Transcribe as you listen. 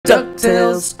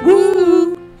DuckTails,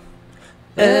 woo!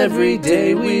 Every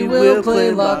day we will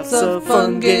play lots of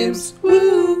fun games,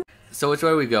 woo! So which way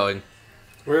are we going?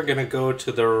 We're gonna go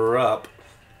to the Rup.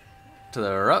 To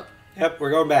the Rup? Yep,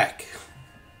 we're going back.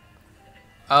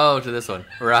 Oh, to this one.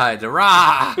 Right, the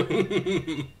Rah!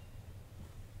 And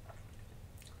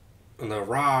the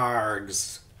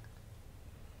Rargs.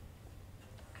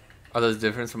 Are those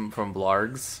different from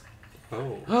Blargs?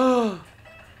 Oh.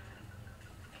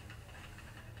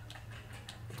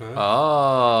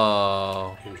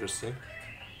 Oh. Interesting.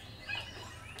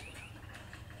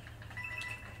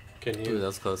 Can you? Ooh, that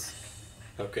was close.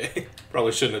 Okay.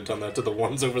 Probably shouldn't have done that to the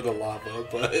ones over the lava,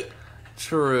 but.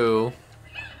 True.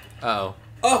 Uh-oh.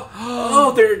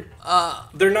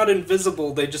 They're not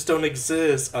invisible. They just don't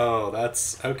exist. Oh,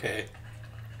 that's okay.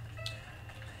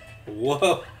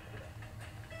 Whoa.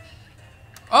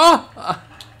 Oh!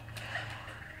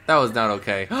 That was not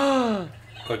okay.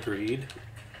 Agreed.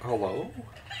 Hello?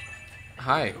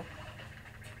 Hi.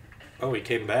 Oh, he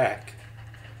came back.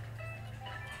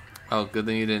 Oh, good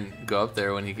thing you didn't go up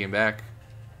there when he came back.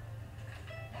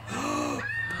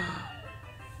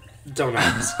 Don't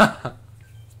ask.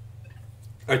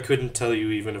 I couldn't tell you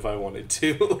even if I wanted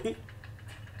to.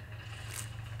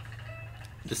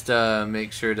 Just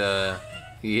make sure to...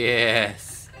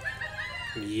 Yes.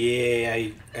 Yeah,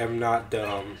 I am not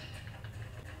dumb.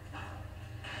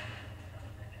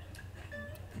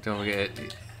 Don't forget...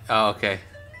 Oh, okay.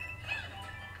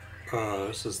 Oh,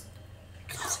 this is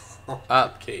Up.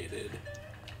 complicated.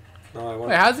 No, I want.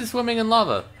 Wait, how's he swimming in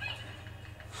lava?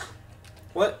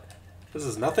 What? This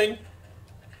is nothing?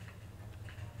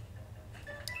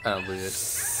 I don't believe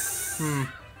it.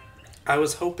 I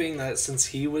was hoping that since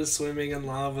he was swimming in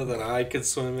lava, that I could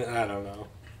swim in. I don't know.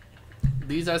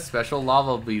 These are special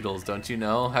lava beetles, don't you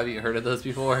know? Have you heard of those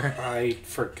before? I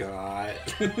forgot.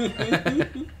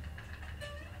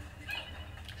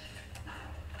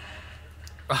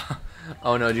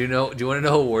 Oh no, do you want to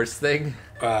know a worse thing?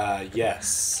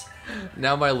 Yes.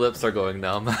 Now my lips are going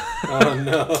numb. Oh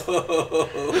no.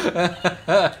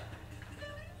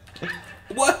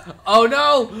 What? Oh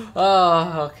no!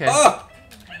 Oh, okay. Ah!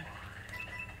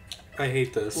 I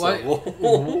hate this What?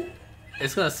 level.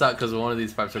 It's gonna suck because one of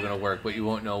these pipes are gonna work, but you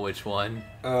won't know which one.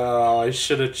 Oh, I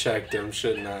should have checked him,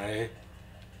 shouldn't I?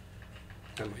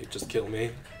 That might just kill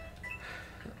me.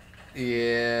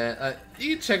 Yeah,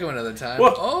 you can check them another time.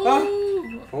 Whoa!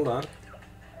 Oh! Hold on.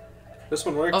 This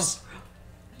one works?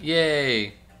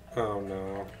 Yay! Oh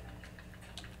no.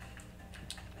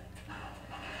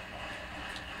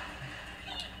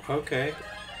 Okay.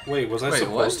 Wait, was I Wait,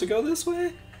 supposed what? to go this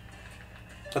way?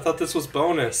 I thought this was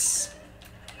bonus.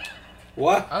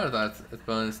 What? I thought it's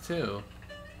bonus too.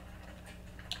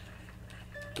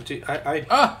 Gee, I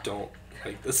Ah! don't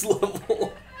like this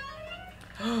level.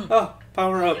 Oh,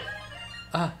 power up.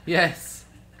 Yes.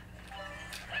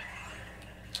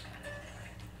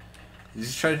 Did you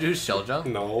just try to do a shell jump?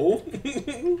 No.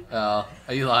 Oh,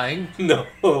 are you lying? No.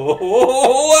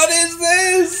 What is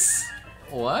this?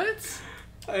 What?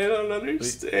 I don't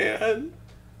understand.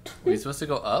 Were you supposed to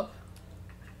go up?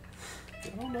 I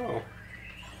don't know.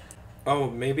 Oh,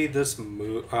 maybe this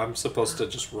move. I'm supposed to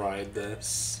just ride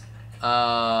this.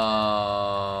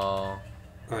 Oh.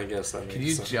 I guess that makes Can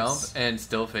you sense. jump and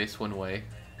still face one way?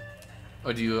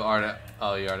 Or do you you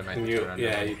automatically turn around?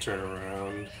 Yeah, you turn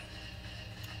around.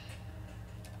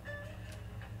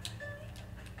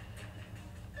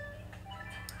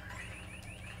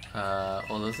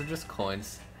 Well, those are just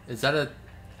coins. Is that a...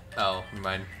 Oh, never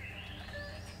mind.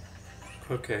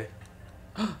 Okay.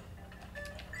 A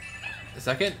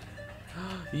second?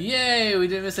 Yay! We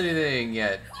didn't miss anything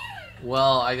yet.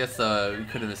 Well, I guess we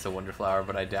could have missed a Wonder Flower,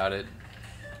 but I doubt it.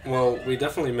 Well, we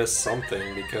definitely missed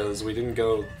something because we didn't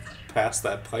go past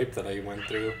that pipe that I went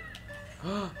through.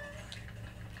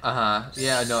 Uh-huh.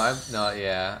 Yeah, no,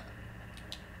 yeah.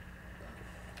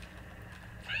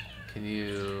 Can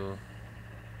you...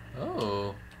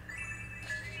 Oh.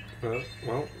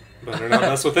 Well, better not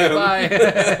mess with him. Bye!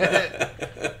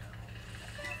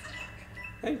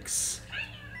 Thanks.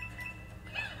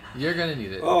 You're gonna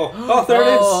need it. Oh, there it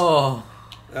is. Oh!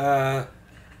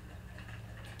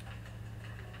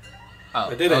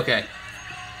 I did it. Okay.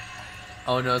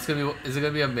 Oh no, is it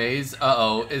gonna be a maze?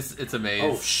 Uh-oh, it's a maze.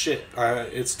 Oh shit,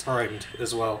 it's timed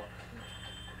as well.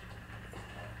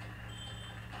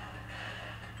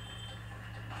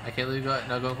 I can't believe you're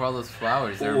not going for all those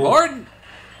flowers. They're Whoa. important!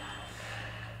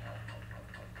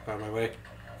 On my way.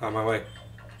 On my way.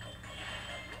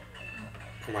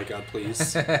 Oh my god,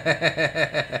 please.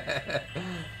 Idiot.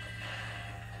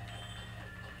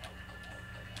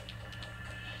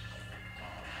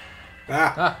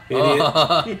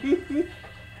 Oh.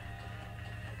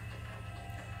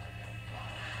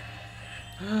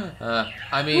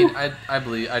 I mean, I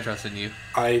believe, I trust in you.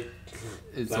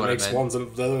 Is That what I makes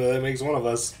meant. that makes one of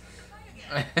us.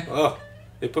 Oh,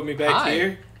 they put me back Hi.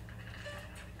 here.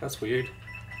 That's weird.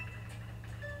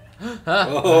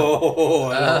 Oh,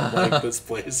 I don't like this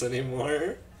place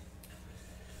anymore.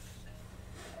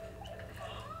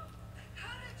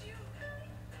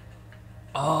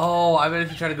 Oh, I bet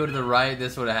if you try to go to the right,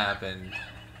 this would have happened.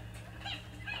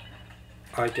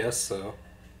 I guess so.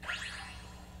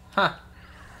 Huh.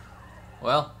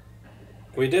 Well,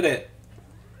 We did it.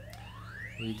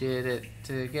 we did it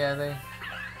together.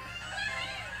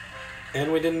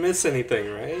 And we didn't miss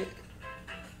anything, right?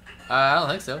 I don't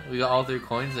think so. We got all 3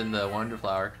 coins in the Wonder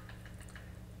Flower.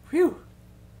 Phew.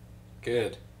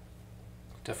 Good.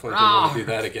 Definitely didn't want to do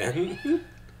that again.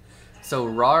 So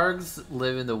Rargs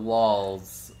live in the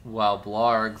walls, while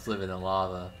Blargs live in the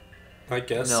lava. I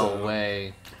guess No so.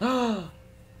 way.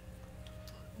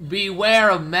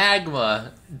 Beware of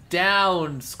magma.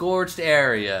 Down, scorched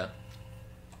area.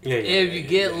 Yeah, If you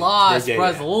get lost,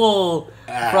 press L.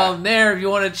 Ah. From there, if you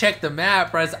want to check the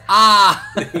map, press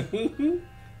Ah.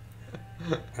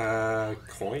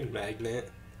 Coin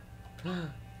magnet.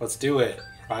 Let's do it.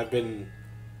 I've been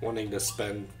wanting to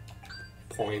spend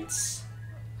points.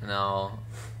 No.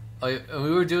 Oh,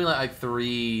 we were doing like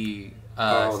 3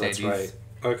 Oh, stages. that's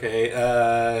right. Okay,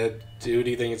 who do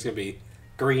you think it's gonna be?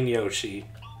 Green Yoshi.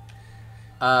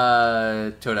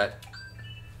 Toadette.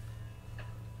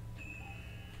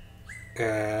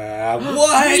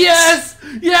 What? Yes!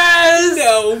 Yes!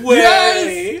 No way!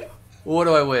 Yes! What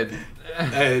do I win?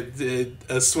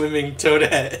 A swimming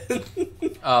toadette.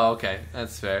 Oh, okay.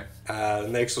 That's fair. The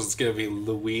next one's gonna be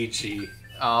Luigi.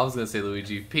 Oh, I was gonna say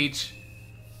Luigi. Peach.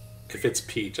 If it's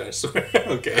Peach, I swear.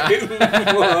 Okay.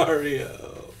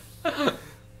 Mario.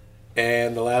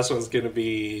 And the last one's gonna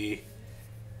be...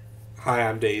 Hi,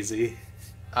 I'm Daisy.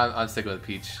 I'm sticking with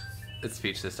Peach. It's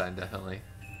Peach this time, definitely.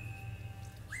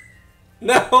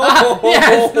 No!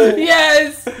 Yes!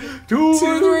 Yes! 2 2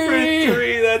 for for 3!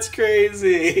 3, that's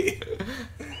crazy.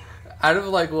 Out of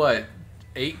like what?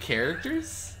 8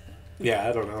 characters? Yeah,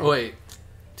 I don't know. Wait.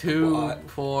 2, What?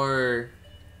 4...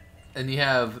 And you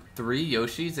have 3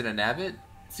 Yoshis and a Nabbit?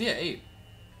 So yeah, 8.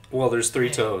 Well, there's 3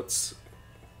 Toads.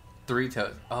 3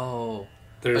 Toads. Oh.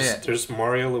 There's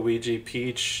Mario, Luigi,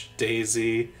 Peach,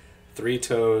 Daisy, 3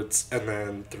 Toads, and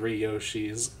then 3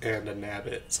 Yoshis and a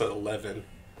Nabbit. So 11.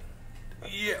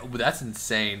 Yeah, well, that's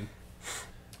insane.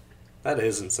 That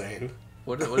is insane.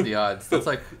 What are the odds? That's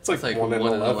like It's like that's 1 in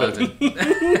 11.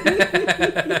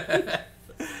 11.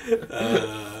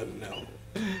 No.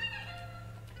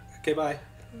 Okay, bye.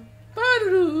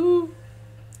 Ba-doo.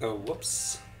 Oh,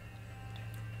 whoops.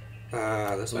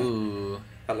 This way. Ooh.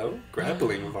 Hello?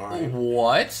 Grappling vine.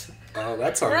 What? Oh,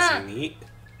 that sounds Gra- neat.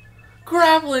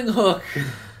 Grappling hook.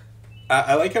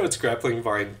 I like how it's grappling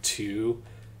vine 2,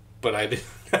 but I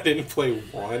didn't play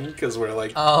 1 because we're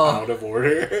like out of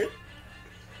order.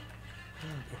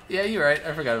 Yeah, you're right.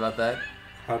 I forgot about that.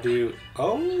 How do you...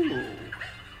 Oh.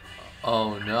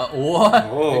 Oh no! What?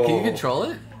 Oh. Can you control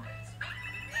it?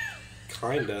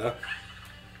 Kinda.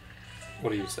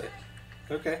 What do you say?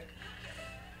 Okay.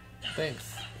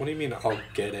 Thanks. What do you mean I'll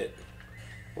get it?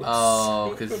 What's-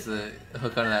 Oh, because the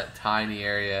hook on that tiny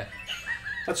area.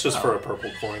 That's just for a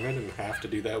purple coin. I didn't have to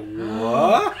do that.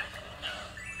 What?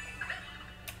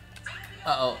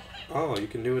 Uh-oh. Oh, you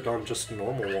can do it on just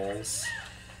normal walls.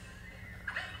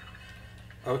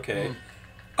 Okay.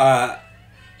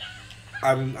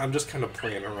 I'm just kind of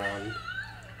playing around.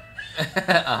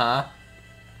 Uh-huh.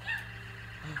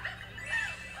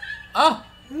 Oh!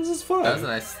 This is fun. That was a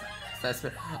nice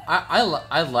bit. I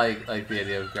like the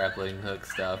idea of grappling hook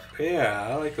stuff. Yeah,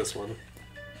 I like this one.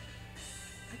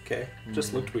 Okay,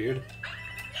 just looked weird.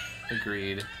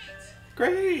 Agreed.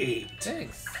 Great!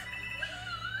 Thanks.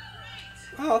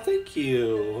 Oh, thank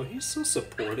you. He's so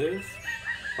supportive.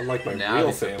 Unlike my Now real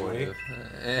he's family.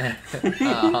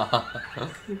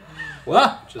 supportive.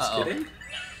 What? Just Uh-oh. kidding?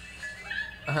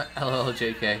 LL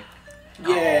JK.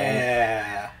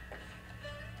 Yeah!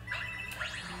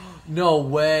 No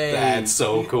way. That's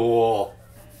so cool.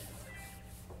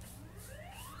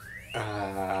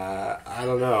 I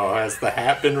don't know. Has the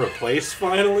hat been replaced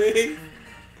finally?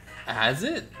 Has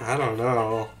it? I don't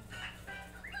know.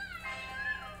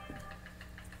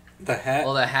 The hat,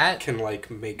 Well, the hat. can like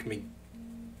make me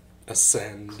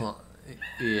ascend,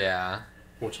 Yeah.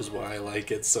 which is why I like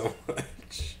it so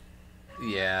much.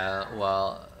 Yeah.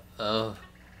 Well. Oh.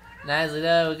 Nicely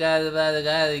done. We got the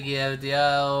guy to give the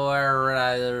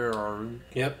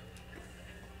Yep.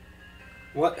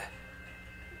 What?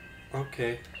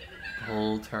 Okay.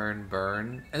 Whole turn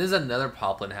burn. And there's another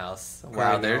Poplin house.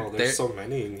 Wow, there's so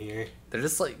many in here. They're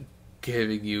just like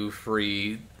giving you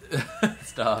free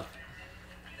stuff.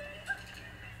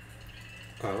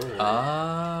 Oh.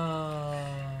 Oh.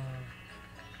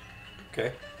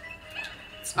 Okay.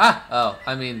 Oh,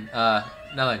 I mean,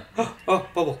 nothing. Oh,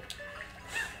 bubble.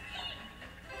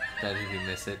 That if you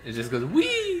miss it, it just goes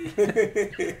wee.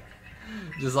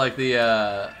 Just like the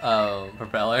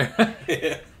propeller.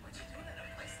 Yeah.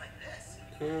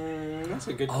 That's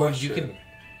a good question. You can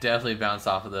definitely bounce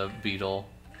off of the beetle.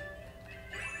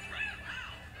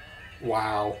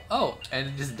 Wow. Oh, and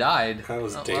it just died. That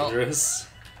was dangerous.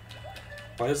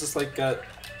 Why is this like got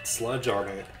sludge on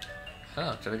it?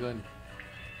 Oh, try to go in.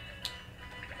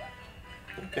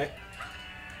 Okay.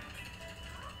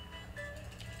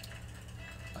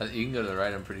 You can go to the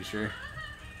right, I'm pretty sure.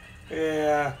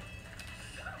 Yeah.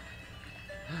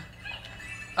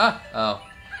 Oh.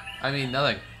 I mean,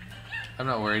 nothing. I'm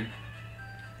not worried.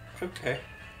 Okay.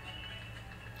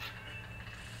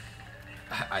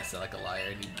 I sound like a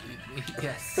liar.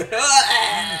 Yes.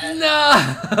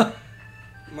 No!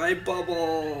 My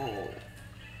bubble.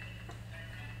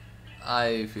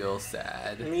 I feel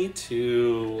sad. Me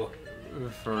too.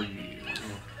 For you.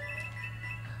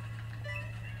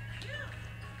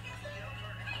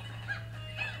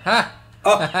 Ha!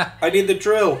 Oh, I need the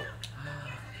drill.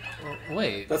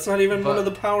 Wait. That's not even one of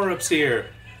the power-ups here.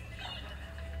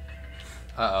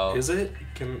 Uh-oh. Is it?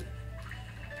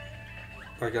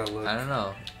 I gotta look. I don't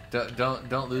know.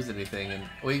 Don't lose anything. And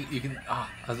well, you can. Oh,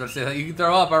 I was about to say that you can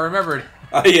throw up. I remembered.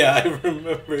 Oh yeah, I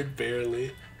remembered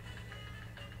barely.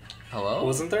 Hello?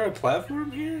 Wasn't there a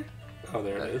platform here? Oh,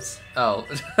 there it is. Oh,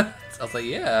 I was like,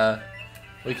 yeah.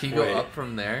 Wait, can you go Wait. up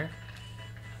from there?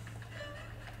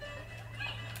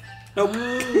 Nope.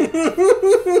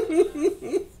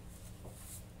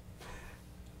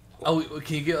 Oh,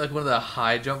 can you get like one of the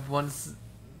high jump ones?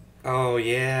 Oh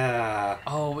yeah.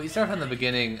 Oh, but you start from the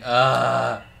beginning.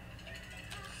 I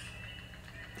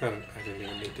didn't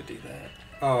even need to do that.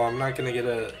 Oh, I'm not gonna get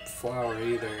a flower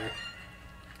either.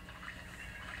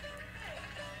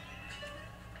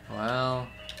 Well,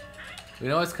 we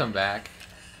can always come back.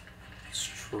 It's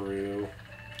true.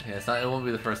 Yeah, it's not. It won't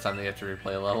be the first time they have to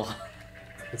replay a level.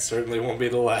 It certainly won't be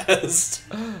the last.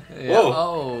 Yeah. Whoa.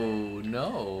 Oh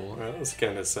no. That was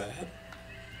kind of sad.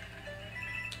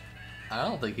 I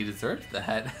don't think he deserved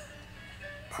that.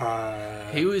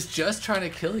 He was just trying to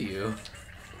kill you.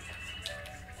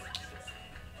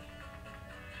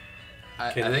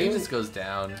 I think it just goes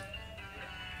down.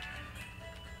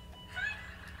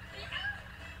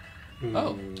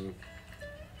 Oh.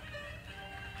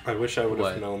 I wish I would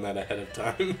have What? known that ahead of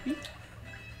time.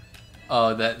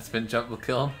 Oh, that spin jump will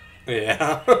kill him?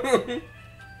 Yeah.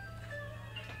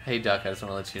 Hey, Duck, I just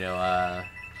want to let you know,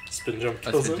 Spin jump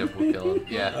a kills spin him? jump will kill him.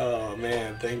 Yeah. Oh,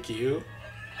 man, thank you.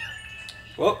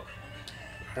 Well,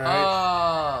 alright.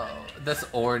 Oh, that's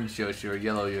orange Yoshi or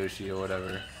yellow Yoshi or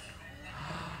whatever.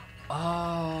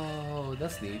 Oh,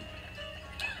 that's neat.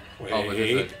 Wait. Oh, but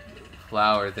there's a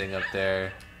flower thing up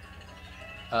there.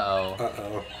 Uh-oh.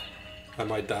 Uh-oh. I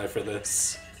might die for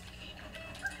this.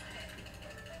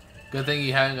 Good thing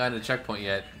you haven't gotten a checkpoint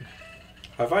yet.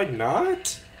 Have I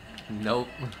not? Nope.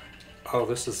 Oh,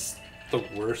 this is the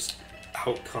worst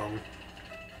outcome.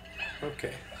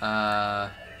 Okay. Yeah,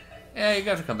 you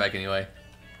got to come back anyway.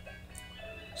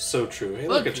 So true. Hey,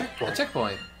 look, a checkpoint. A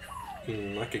checkpoint.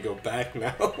 I could go back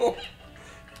now.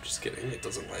 Just kidding, it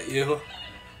doesn't let you.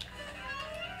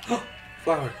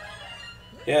 Flower.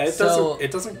 Yeah,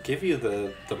 it doesn't give you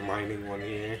the mining one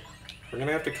here. We're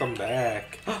gonna have to come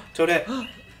back. Toadette!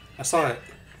 I saw it.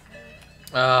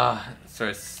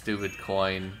 Sort of stupid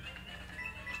coin.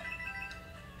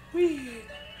 Whee!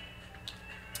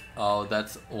 Oh,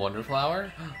 that's Wonder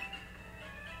Flower?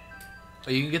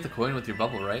 Oh, you can get the coin with your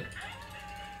bubble, right?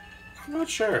 I'm not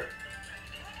sure.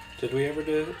 Did we ever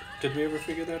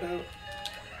figure that out?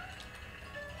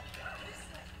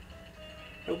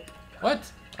 Nope.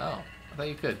 What? Oh, I thought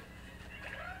you could.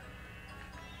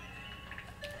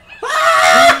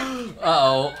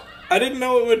 Uh-oh. I didn't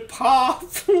know it would pop!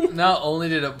 Not only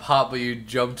did it pop, but you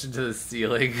jumped into the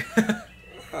ceiling.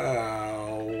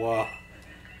 Oh.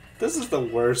 This is the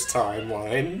worst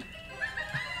timeline.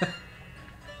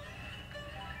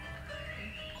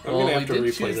 I'm gonna have to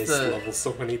replay this level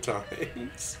so many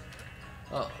times.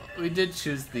 Well, we did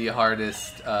choose the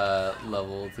hardest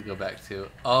level to go back to.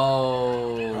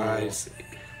 Oh. I see.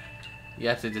 You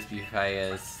have to just be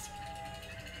fast.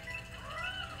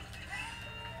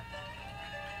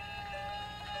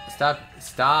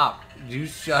 Stop! You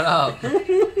shut up!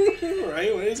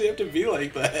 Right? Why does he have to be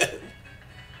like that?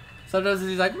 Sometimes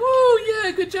he's like, woo,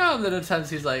 yeah, good job. Then other times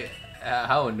he's like,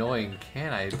 how annoying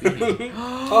can I be?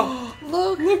 Oh,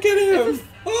 Look at him!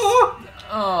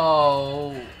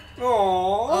 Oh, Oh.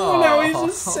 oh, now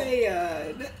he's just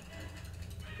sad.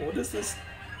 What is this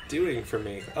doing for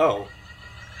me? Oh.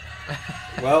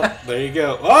 Well, there you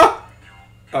go. Oh!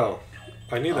 Oh.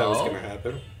 I knew that was going to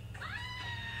happen.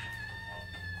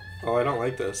 Oh, I don't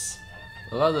like this.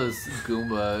 Look at all those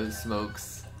Goomba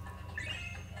smokes.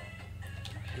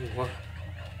 What?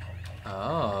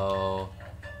 Oh.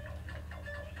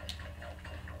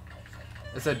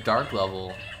 It's a dark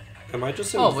level. Am I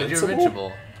just Oh, but you're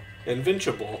invincible.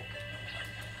 Invincible.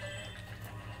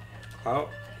 How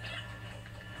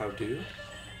do?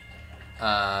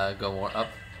 Go more up.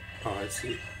 Oh, I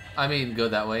see. I mean, go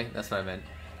that way. That's what I meant.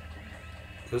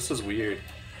 This is weird.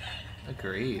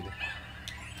 Agreed.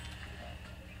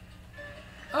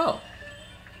 Oh.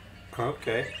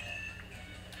 Okay.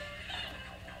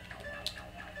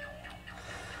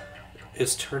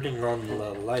 Is turning on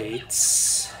the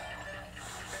lights.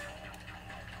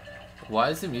 Why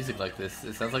is the music like this?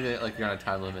 It sounds like you're on a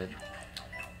time limit.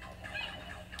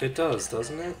 It does,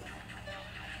 doesn't it?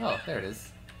 Oh, there it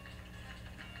is.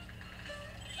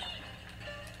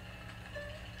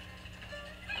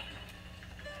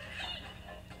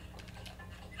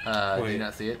 Do Wait. you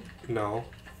not see it? No.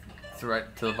 It's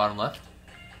right to the bottom left.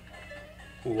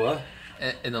 What?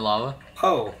 In the lava.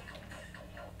 Oh.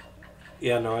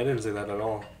 Yeah, no, I didn't see that at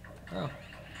all. Oh.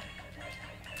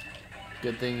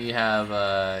 Good thing you have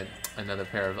another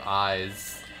pair of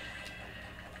eyes.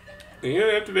 You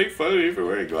don't have to make fun of me for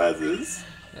wearing glasses.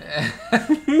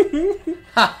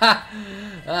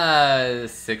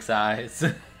 6 eyes.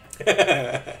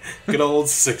 Good old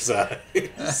 6 eyes.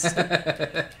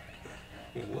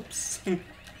 Whoops. It's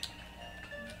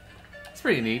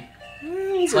pretty neat.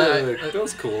 That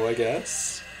was cool, I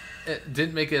guess. It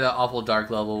didn't make it an awful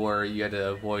dark level where you had to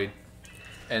avoid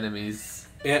enemies.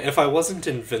 Yeah, if I wasn't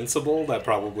invincible, that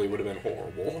probably would have been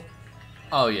horrible.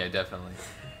 Oh yeah, definitely.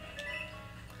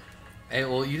 Hey,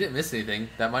 well, you didn't miss anything.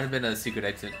 That might have been a secret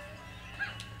exit.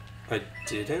 I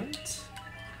didn't?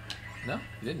 No,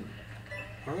 you didn't.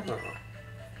 Oh.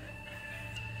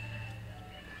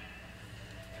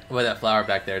 Well, that flower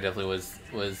back there definitely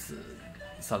was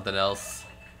something else.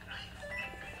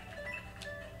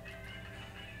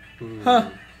 Huh.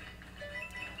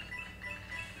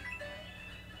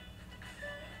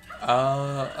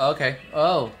 Okay.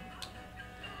 Oh.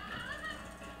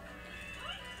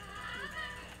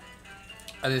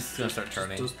 And this is gonna start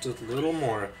turning. Just a little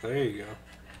more. There you go.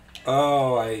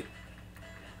 Oh,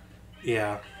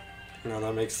 yeah. No,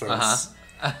 that makes sense.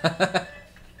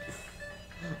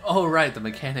 Oh, right, the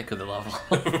mechanic of the level.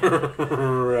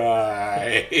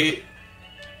 Right.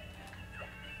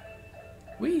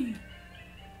 Whee!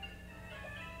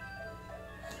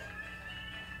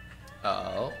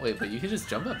 Oh, wait, but you can just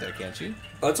jump up there, can't you?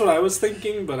 That's what I was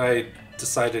thinking, but I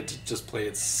decided to just play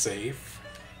it safe.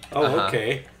 Oh,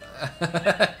 okay.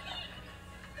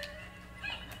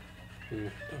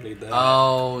 Don't need that.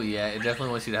 Oh, yeah, it definitely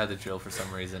wants you to have the drill for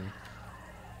some reason.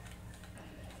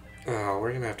 Oh,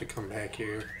 we're gonna have to come back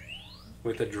here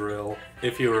with a drill,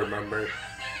 if you remember.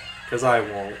 Because I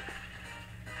won't.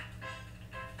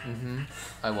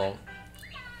 I won't.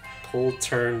 Pull,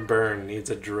 turn, burn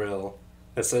needs a drill.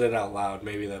 I said it out loud,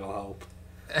 maybe that'll help.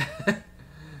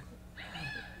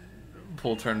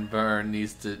 Pull, turn, burn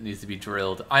needs to be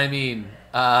drilled. I mean,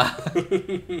 oh,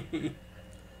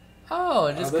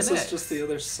 it just this connects. is just the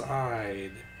other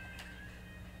side.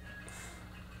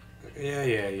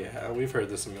 Yeah. We've heard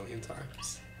this a million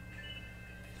times.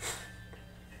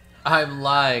 I'm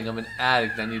lying. I'm an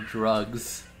addict. I need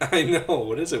drugs. I know.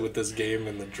 What is it with this game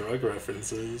and the drug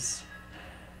references?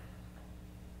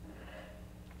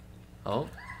 Oh,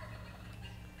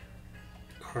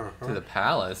 Uh-huh. to the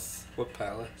palace. What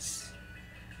palace?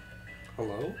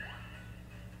 Hello?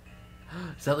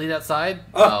 Does that lead outside?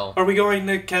 Oh, are we going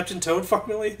to Captain Toad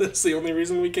finally? That's the only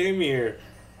reason we came here.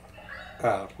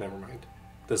 Oh, never mind.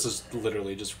 This is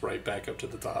literally just right back up to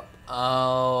the top.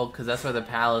 Oh, because that's where the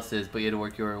palace is, but you had to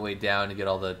work your way down to get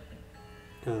all the...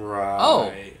 Right.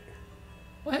 Oh!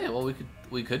 Well, hey, well,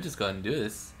 we could just go ahead and do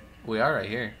this. We are right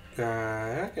here.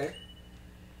 Okay.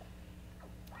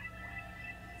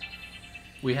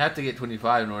 We have to get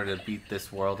 25 in order to beat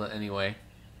this world anyway.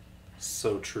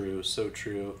 So true, so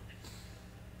true.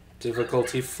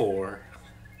 Difficulty 4.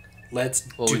 Let's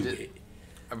do it.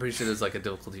 I'm pretty sure there's like a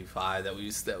difficulty 5 that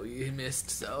we missed,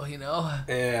 so, you know.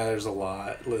 Yeah, there's a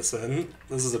lot. Listen,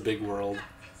 this is a big world.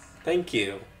 Thank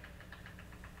you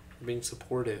for being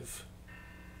supportive,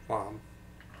 Mom.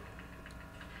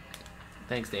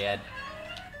 Thanks, Dad.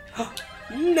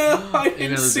 No, I You're didn't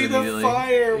gonna lose see it the immediately.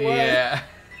 fire. What? Yeah.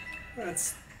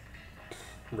 That's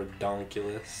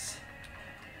redonkulous.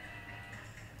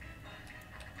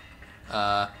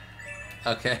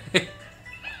 Okay.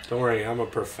 Don't worry, I'm a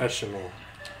professional.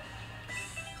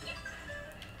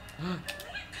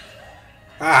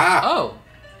 Ah! Oh!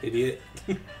 Idiot.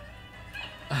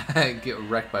 Get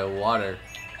wrecked by water.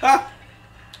 Ah!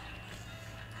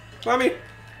 Mommy!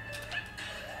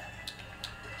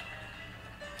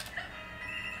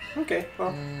 Okay,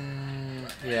 well.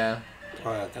 Yeah.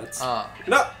 That's... Oh.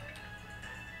 No!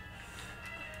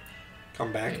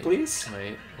 Come back, Wait, please.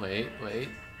 Wait.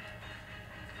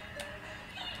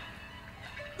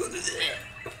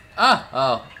 Ah!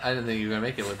 Oh, I didn't think you were gonna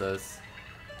make it with us.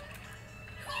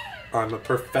 I'm a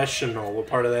professional. What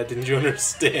part of that didn't you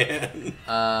understand?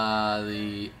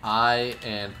 The I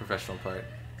and professional part.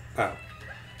 Oh.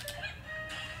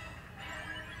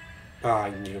 Oh, I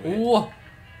knew it. Whoa!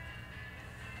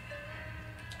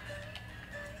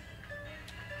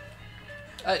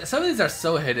 Some of these are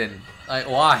so hidden. Like,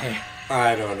 why?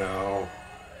 I don't know.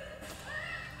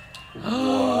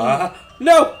 What?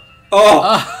 No!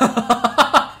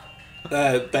 Oh!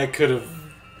 That could have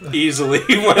easily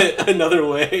went another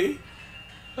way.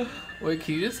 Wait,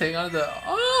 can you just hang on to the...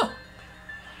 Oh!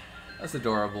 That's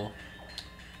adorable.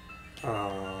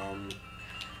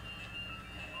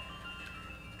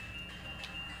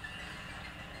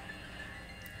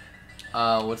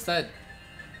 What's that?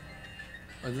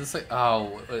 Is this like...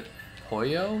 Oh,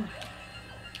 Poyo?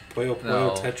 Puyo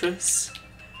No. Tetris?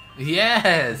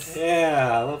 Yes! Yeah,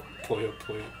 I love Puyo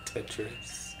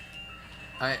Tetris.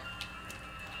 I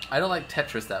don't like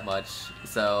Tetris that much,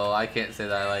 so I can't say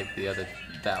that I like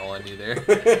that one either.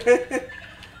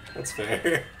 That's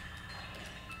fair.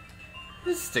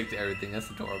 Just stick to everything. That's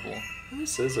adorable.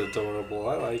 This is adorable.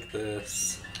 I like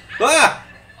this. Ah!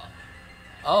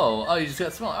 Oh, you just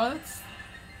got small. Oh, that's...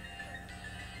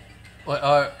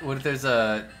 What if there's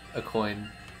a coin?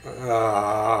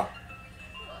 Ah.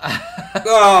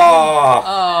 Oh!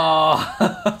 Oh!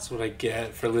 That's what I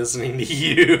get for listening to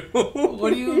you.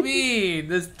 What do you mean?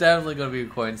 There's definitely gonna be a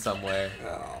coin somewhere.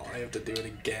 Oh, I have to do it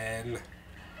again.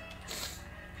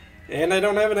 And I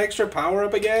don't have an extra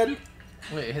power-up again?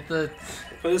 Wait, hit the...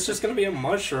 But it's just gonna be a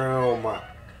mushroom. Or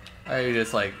you're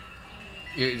just like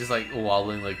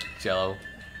wobbling like jello.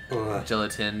 Ugh.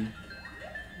 Gelatin.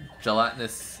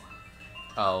 Gelatinous.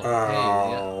 Oh.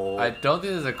 Oh. Hey, I don't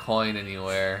think there's a coin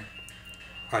anywhere.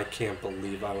 I can't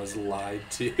believe I was lied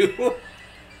to.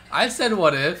 I said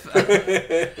what if. No,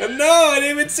 I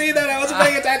didn't even see that. I wasn't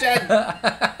paying attention.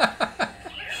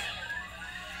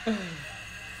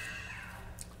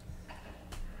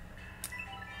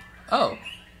 Oh.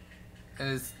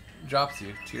 And it drops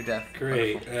you to your death.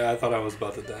 Great. Wonderful. Yeah, I thought I was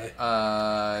about to die.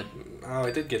 Uh. Oh,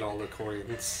 I did get all the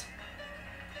coins.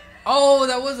 Oh,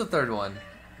 that was the third one.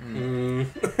 Only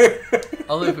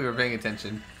if we were paying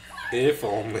attention. If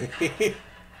only.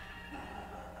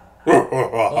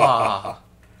 Wow.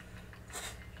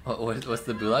 What's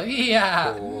the Bulag?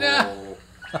 Yeah! Oh. No!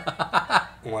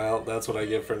 Well, that's what I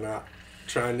get for not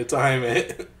trying to time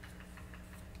it.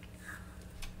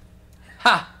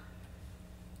 Ha!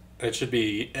 It should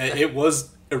be. It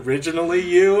was originally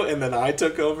you, and then I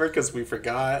took over because we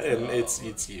forgot, and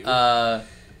it's you.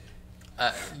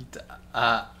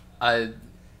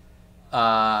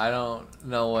 I don't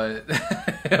know what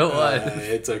it was.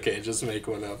 It's okay, just make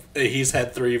one up. He's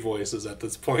had 3 voices at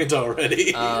this point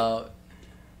already.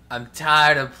 I'm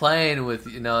tired of playing with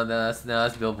you. No,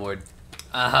 that's Billboard.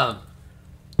 I'm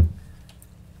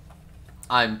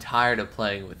tired of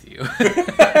playing with you.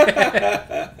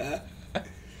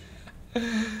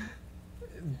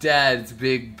 Dad's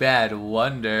Big Bad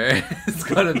Wonder is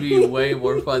gonna be way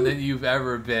more fun than you've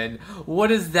ever been. What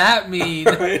does that mean?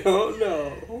 I don't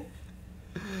know.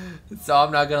 So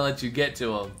I'm not gonna let you get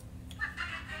to him.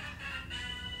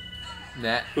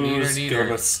 Who's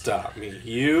gonna stop me?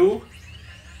 You?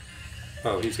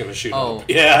 Oh, he's gonna shoot up.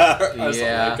 Yeah. Yeah, I saw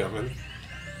that coming.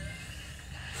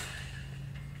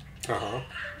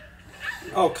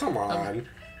 Oh, come on.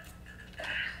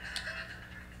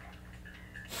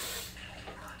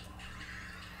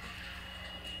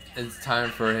 It's time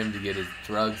for him to get his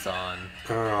drugs on.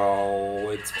 Oh,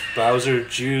 it's Bowser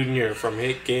Jr. from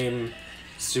hit game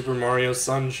Super Mario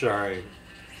Sunshine.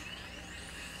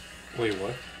 Wait,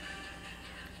 what?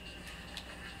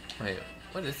 Wait,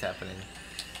 what is happening?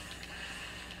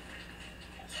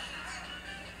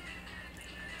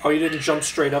 Oh, you didn't jump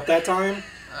straight up that time?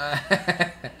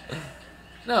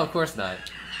 No, of course not.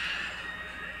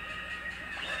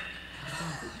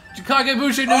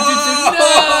 Kagebushin no Oh, jutsu, no!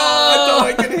 I thought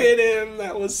I could hit him.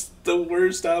 That was the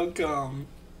worst outcome.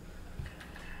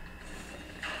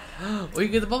 We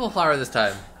can get the bubble flower this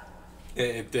time.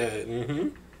 It did. Mm-hmm.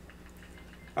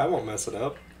 I won't mess it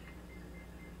up.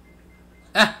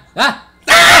 Ah! Ah!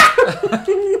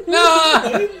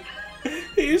 No!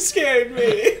 You scared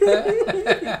me.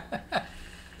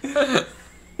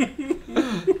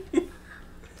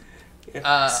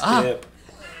 Skip.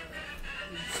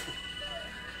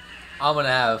 I'm gonna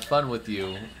have fun with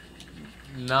you.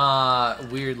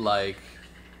 Not weird like.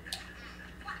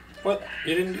 What?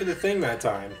 You didn't do the thing that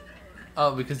time.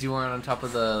 Oh, because you weren't on top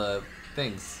of the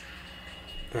things.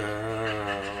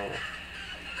 Oh.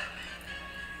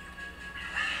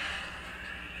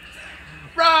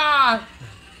 Rah!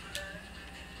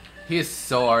 He is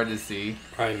so hard to see.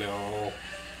 I know.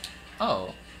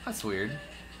 Oh, that's weird.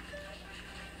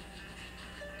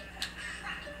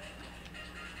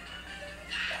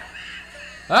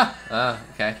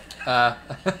 Okay. Now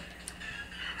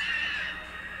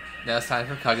it's time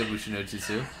for Kagebushin no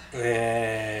Jutsu.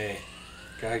 Hey.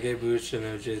 Kagebushin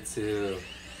no Jutsu.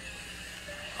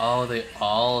 Oh, they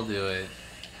all do it.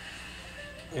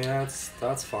 Yeah,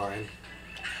 that's fine.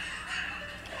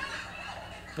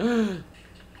 Oh.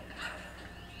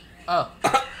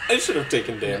 I should have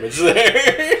taken damage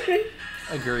there.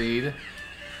 Agreed.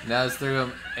 Now it's through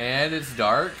him, and it's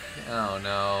dark. Oh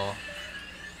no.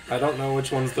 I don't know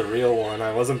which one's the real one.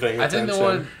 I wasn't paying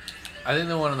attention. I think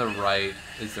the one on the right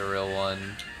is the real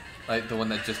one, like the one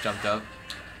that just jumped up.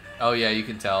 Oh yeah, you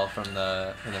can tell from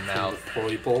the mouth. From the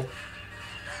people.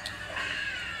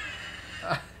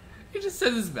 He just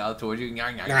sends his mouth towards you.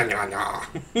 Nah, nah, nah.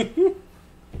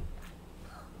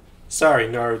 Sorry,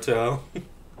 Naruto.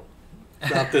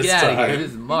 Not this Get time. out of here.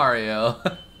 This is Mario.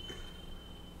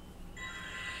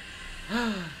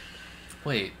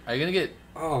 Wait, are you gonna get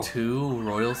 2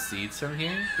 royal seeds from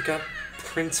here? We got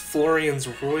Prince Florian's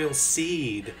royal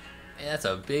seed. Yeah, that's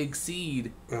a big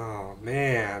seed. Oh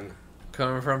man.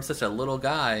 Coming from such a little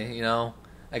guy, you know.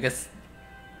 I guess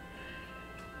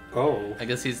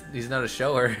he's not a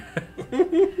shower.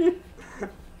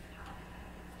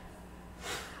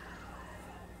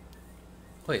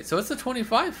 Wait, so what's the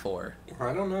 25 for?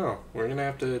 I don't know. We're gonna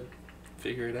have to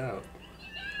figure it out.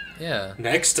 Yeah.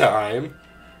 Next time.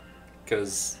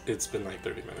 Because it's been like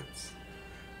 30 minutes.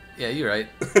 Yeah, you're right.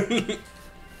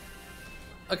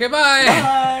 Okay, bye!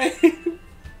 Bye!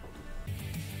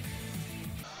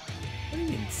 What do you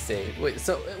mean save? Wait,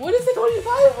 so what is the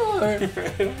 25 for? I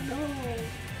don't know.